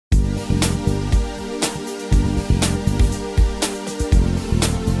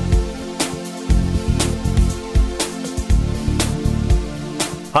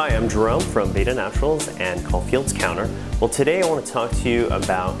Hi, I'm Jerome from Beta Naturals and Caulfield's Counter. Well, today I want to talk to you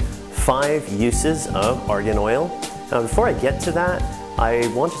about 5 uses of argan oil. Now, before I get to that, I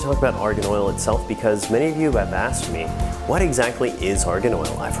want to talk about argan oil itself because many of you have asked me, what exactly is argan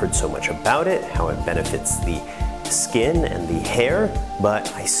oil? I've heard so much about it, how it benefits the skin and the hair, but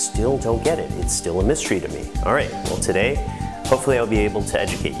I still don't get it. It's still a mystery to me. All right, well today, hopefully I'll be able to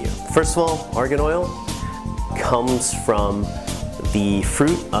educate you. First of all, argan oil comes from the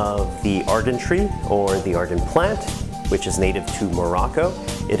fruit of the argan tree or the argan plant, which is native to Morocco.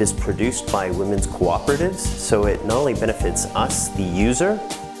 It is produced by women's cooperatives, so it not only benefits us, the user,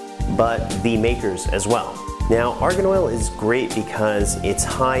 but the makers as well. Now, argan oil is great because it's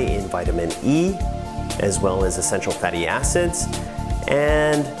high in vitamin E, as well as essential fatty acids.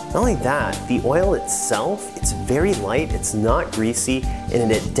 And not only that, the oil itself, it's very light, it's not greasy,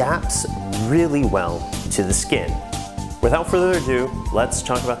 and it adapts really well to the skin. Without further ado, let's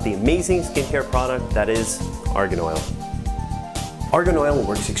talk about the amazing skincare product that is argan oil. Argan oil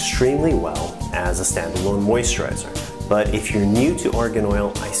works extremely well as a standalone moisturizer, but if you're new to argan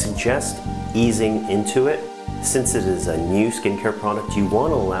oil, I suggest easing into it. Since it is a new skincare product, you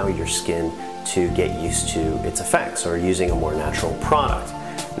want to allow your skin to get used to its effects or using a more natural product.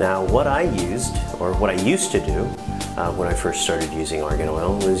 Now, what I used to do when I first started using argan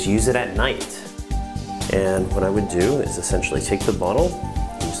oil was use it at night. And what I would do is essentially take the bottle,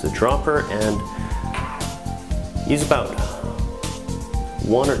 use the dropper, and use about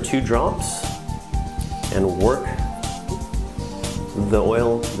 1 or 2 drops and work the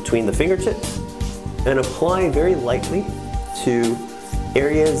oil between the fingertips and apply very lightly to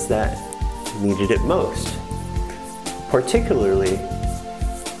areas that needed it most, particularly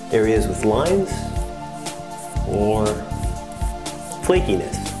areas with lines or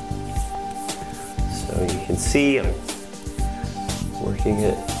flakiness. So you can see I'm working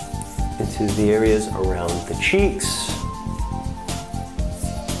it into the areas around the cheeks,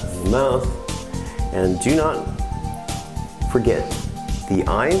 the mouth, and do not forget the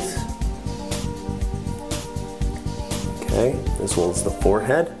eyes, okay, as well as the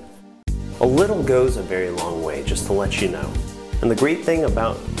forehead. A little goes a very long way, just to let you know. And the great thing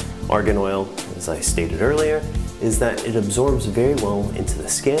about argan oil, as I stated earlier, is that it absorbs very well into the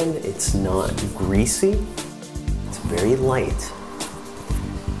skin. It's not greasy, it's very light.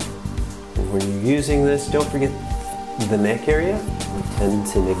 And when you're using this, don't forget the neck area. We tend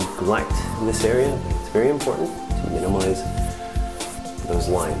to neglect this area. It's very important to minimize those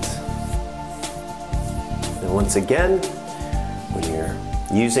lines. And once again, when you're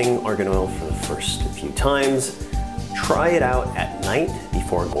using argan oil for the first few times, try it out at night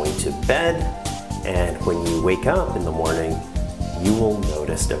before going to bed. And when you wake up in the morning, you will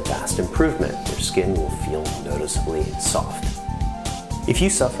notice a vast improvement. Your skin will feel noticeably soft. If you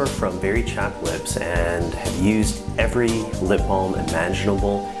suffer from very chapped lips and have used every lip balm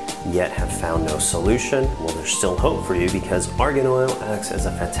imaginable, yet have found no solution, well, there's still hope for you because argan oil acts as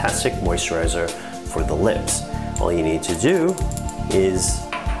a fantastic moisturizer for the lips. All you need to do is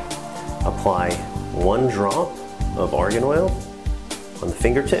apply 1 drop of argan oil on the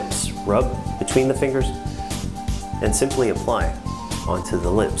fingertips, rub between the fingers, and simply apply onto the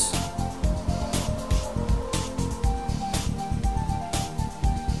lips.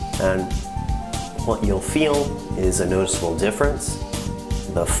 And what you'll feel is a noticeable difference.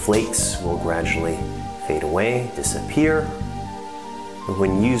 The flakes will gradually fade away, disappear. And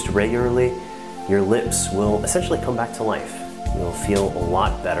when used regularly, your lips will essentially come back to life. You'll feel a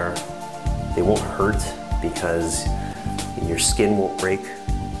lot better. They won't hurt because your skin won't break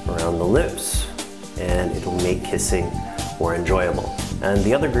around the lips, and it'll make kissing more enjoyable. And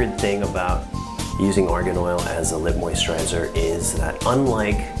the other good thing about using argan oil as a lip moisturizer is that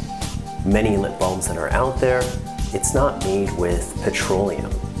unlike many lip balms that are out there, it's not made with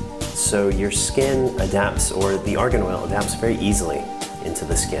petroleum. So your skin adapts, or the argan oil adapts very easily into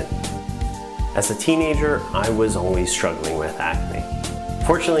the skin. As a teenager, I was always struggling with acne.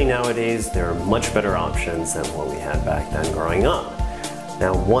 Fortunately, nowadays, there are much better options than what we had back then growing up.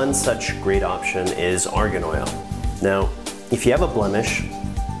 Now, one such great option is argan oil. Now, if you have a blemish,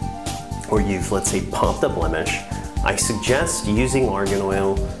 or you've, let's say, popped a blemish, I suggest using argan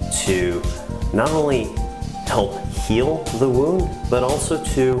oil to not only help heal the wound, but also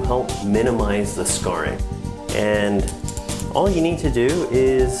to help minimize the scarring. And all you need to do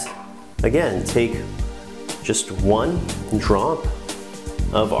is, again, take just 1 drop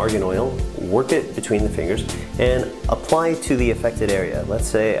of argan oil, work it between the fingers, and apply to the affected area. Let's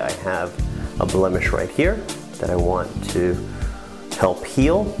say I have a blemish right here that I want to help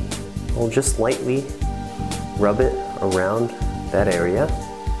heal. I'll just lightly rub it around that area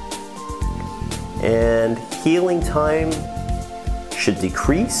and healing time should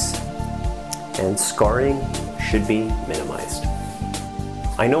decrease and scarring should be minimized.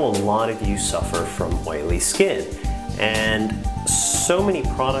 I know a lot of you suffer from oily skin, and so many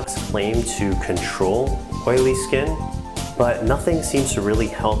products claim to control oily skin, but nothing seems to really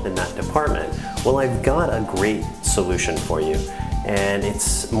help in that department. Well, I've got a great solution for you, and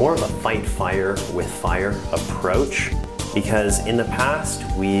it's more of a fight fire with fire approach, because in the past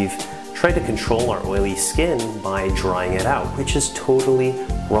we've tried to control our oily skin by drying it out, which is totally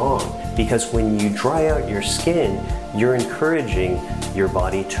wrong, because when you dry out your skin, you're encouraging your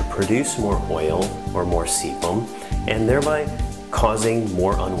body to produce more oil or more sebum, and thereby causing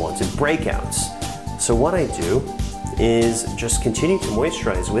more unwanted breakouts. So what I do is just continue to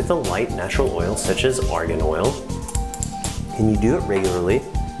moisturize with a light natural oil such as argan oil, and you do it regularly.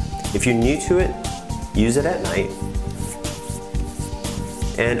 If you're new to it, use it at night.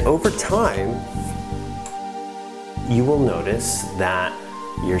 And over time, you will notice that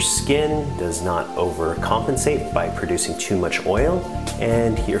your skin does not overcompensate by producing too much oil,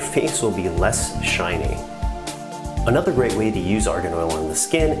 and your face will be less shiny. Another great way to use argan oil on the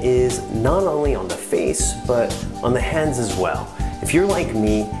skin is not only on the face, but on the hands as well. If you're like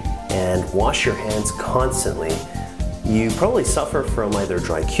me and wash your hands constantly, you probably suffer from either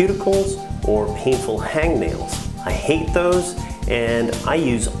dry cuticles or painful hangnails. I hate those, and I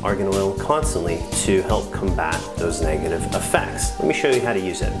use argan oil constantly to help combat those negative effects. Let me show you how to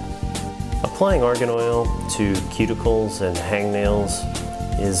use it. Applying argan oil to cuticles and hangnails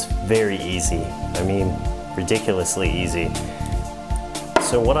is very easy. I mean, ridiculously easy.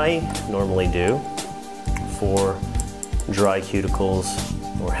 So what I normally do for dry cuticles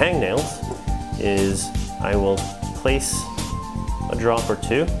or hangnails is I will place a drop or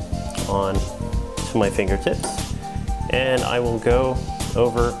two on to my fingertips, and I will go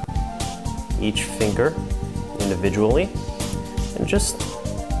over each finger individually and just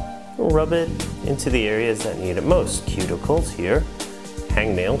rub it into the areas that need it most. Cuticles here,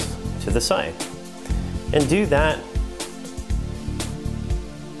 hangnails to the side. And do that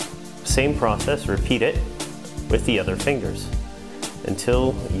same process, repeat it with the other fingers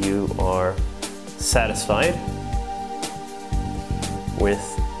until you are satisfied with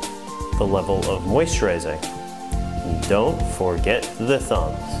the level of moisturizing. And don't forget the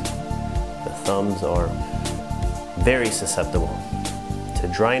thumbs. The thumbs are very susceptible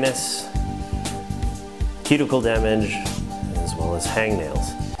to dryness, cuticle damage, as well as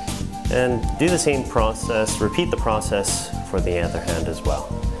hangnails. And do the same process, repeat the process for the other hand as well.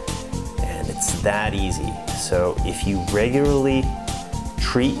 And it's that easy. So if you regularly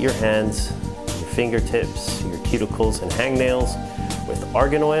treat your hands, your fingertips, your cuticles and hangnails with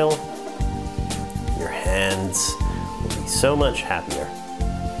argan oil, your hands will be so much happier.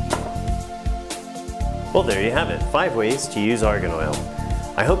 Well, there you have it, 5 ways to use argan oil.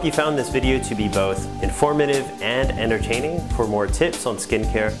 I hope you found this video to be both informative and entertaining. For more tips on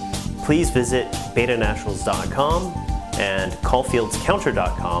skincare, please visit betanaturals.com and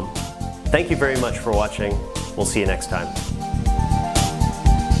caulfieldcounter.com. Thank you very much for watching. We'll see you next time.